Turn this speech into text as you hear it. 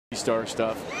star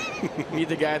stuff. Meet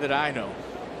the guy that I know.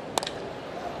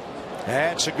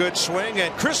 That's a good swing,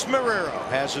 and Chris Marrero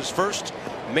has his first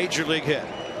major league hit.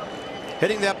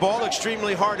 Hitting that ball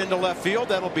extremely hard into left field.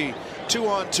 That'll be 2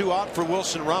 on 2 out for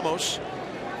Wilson Ramos.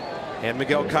 And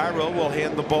Miguel Cairo will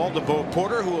hand the ball to Bo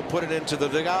Porter, who will put it into the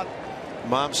dugout.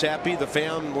 Mom's happy, the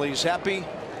family's happy,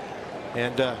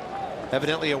 and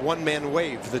evidently a one-man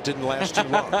wave that didn't last too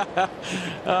long.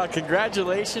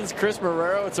 Congratulations, Chris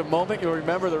Marrero. It's a moment you'll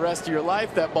remember the rest of your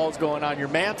life. That ball's going on your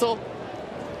mantle,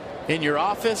 in your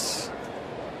office.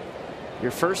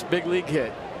 Your first big league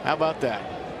hit. How about that?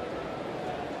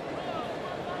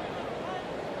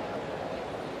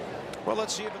 Well,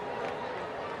 let's see if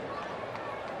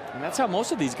and that's how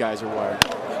most of these guys are wired.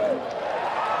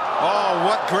 Oh,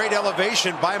 what great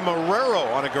elevation by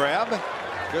Marrero on a grab.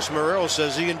 Chris Marrero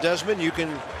says, Ian Desmond, you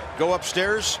can go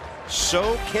upstairs.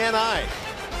 So can I.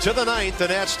 To the ninth, the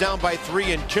Nats down by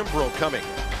 3, and Kimbrough coming.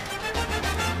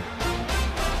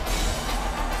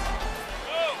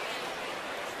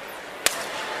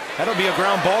 That'll be a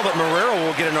ground ball that Marrero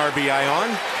will get an RBI on.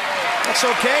 That's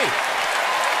okay.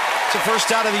 It's the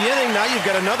first out of the inning. Now you've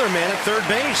got another man at third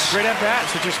base. Great at bat.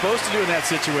 That's what you're supposed to do in that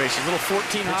situation. Little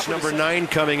 14 hopper. It's number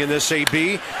 9 coming in this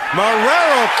AB.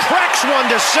 Marrero cracks one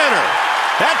to center.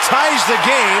 That ties the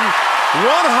game.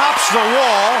 One hops the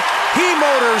wall. He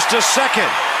motors to second.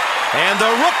 And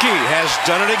the rookie has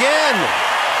done it again.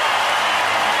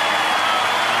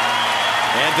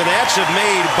 And the Nats have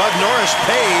made Bud Norris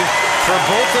pay for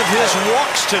both of his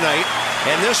walks tonight.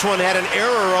 And this one had an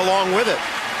error along with it.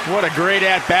 What a great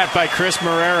at-bat by Chris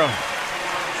Marrero.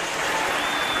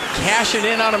 Cashing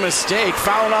in on a mistake,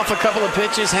 fouling off a couple of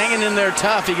pitches, hanging in there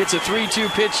tough. He gets a 3-2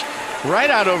 pitch right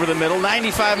out over the middle,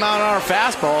 95-mile-an-hour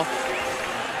fastball.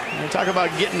 And talk about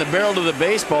getting the barrel to the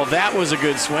baseball. That was a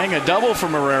good swing. A double for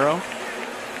Marrero.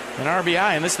 An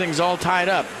RBI, and this thing's all tied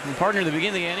up. And partner at the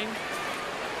beginning of the inning.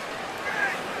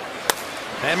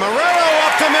 And Marrero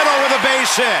up the middle with a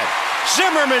base hit.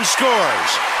 Zimmerman scores.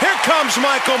 Here comes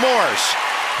Michael Morse.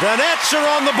 The Nats are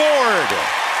on the board.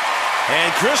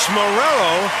 And Chris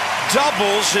Marrero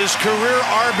doubles his career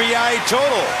RBI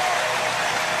total.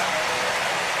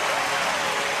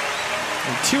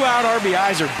 And 2-out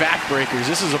RBIs are backbreakers.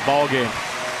 This is a ball game.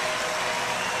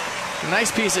 A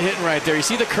nice piece of hitting right there. You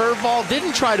see the curveball?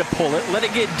 Didn't try to pull it. Let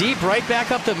it get deep right back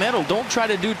up the middle. Don't try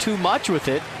to do too much with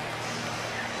it.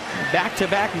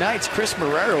 Back-to-back nights, Chris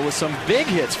Marrero with some big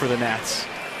hits for the Nats.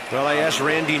 Well, I asked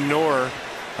Randy Knorr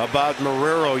about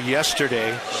Marrero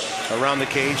yesterday around the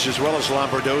cage, as well as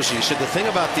Lombardozzi. He said the thing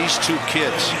about these two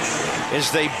kids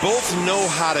is they both know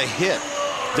how to hit.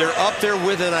 They're up there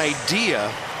with an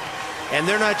idea, and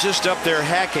they're not just up there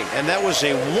hacking. And that was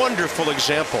a wonderful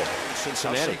example.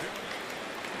 Cincinnati.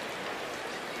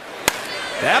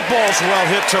 That ball's well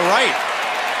hit to right.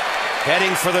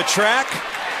 Heading for the track.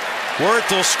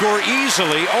 Wirth will score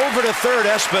easily over to third.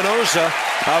 Espinoza,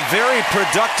 a very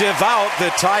productive out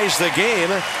that ties the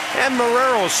game, and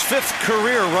Marrero's 5th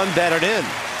career run batted in.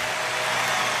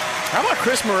 How about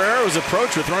Chris Marrero's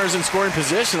approach with runners in scoring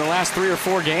position in the last 3 or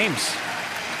 4 games?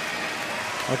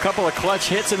 A couple of clutch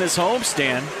hits in his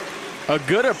homestand. A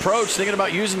good approach, thinking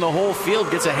about using the whole field.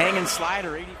 Gets a hanging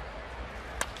slider.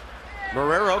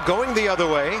 Marrero going the other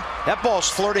way. That ball's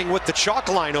flirting with the chalk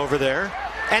line over there,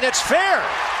 and it's fair.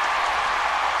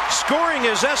 Scoring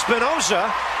is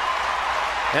Espinoza,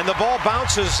 and the ball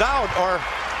bounces out, or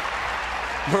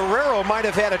Marrero might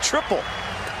have had a triple.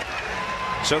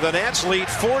 So the Nats lead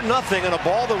 4-0 on a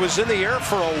ball that was in the air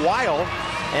for a while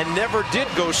and never did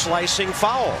go slicing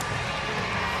foul.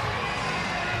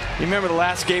 You remember the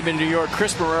last game in New York,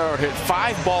 Chris Marrero hit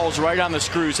 5 balls right on the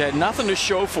screws, had nothing to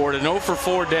show for it, an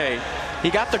 0-for-4 day. He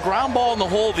got the ground ball in the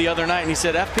hole the other night, and he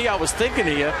said, FP, I was thinking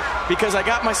of you because I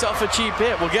got myself a cheap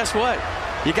hit. Well, guess what?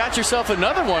 You got yourself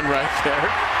another one right there,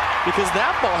 because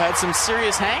that ball had some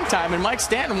serious hang time, and Mike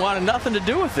Stanton wanted nothing to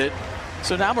do with it.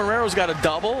 So now Marrero's got a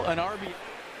double, an RBI.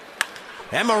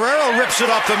 And Marrero rips it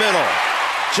up the middle.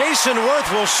 Jason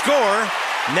Wirth will score.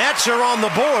 Nats are on the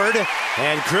board,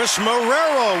 and Chris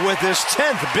Marrero with his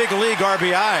 10th big league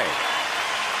RBI.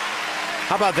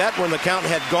 How about that when the count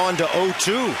had gone to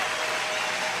 0-2?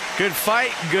 Good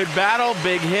fight, good battle,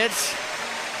 big hits.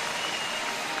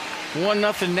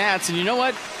 1-0 Nats, and you know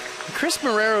what? Chris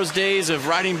Marrero's days of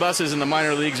riding buses in the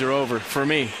minor leagues are over, for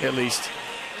me at least.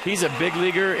 He's a big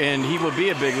leaguer, and he will be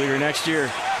a big leaguer next year.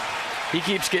 He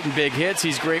keeps getting big hits.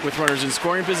 He's great with runners in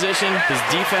scoring position. His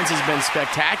defense has been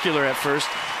spectacular at first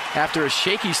after a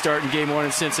shaky start in Game 1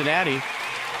 in Cincinnati.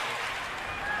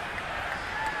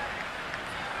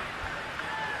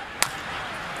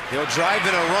 He'll drive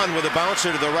in a run with a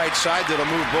bouncer to the right side that'll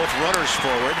move both runners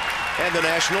forward. And the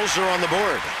Nationals are on the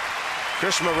board.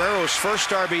 Chris Marrero's first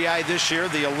RBI this year,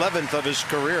 the 11th of his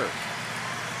career.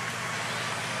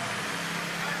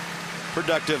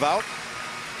 Productive out.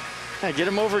 Yeah, get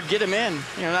him over, get him in.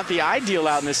 You know, not the ideal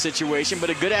out in this situation, but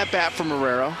a good at bat for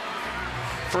Marrero.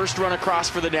 First run across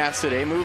for the Nats today.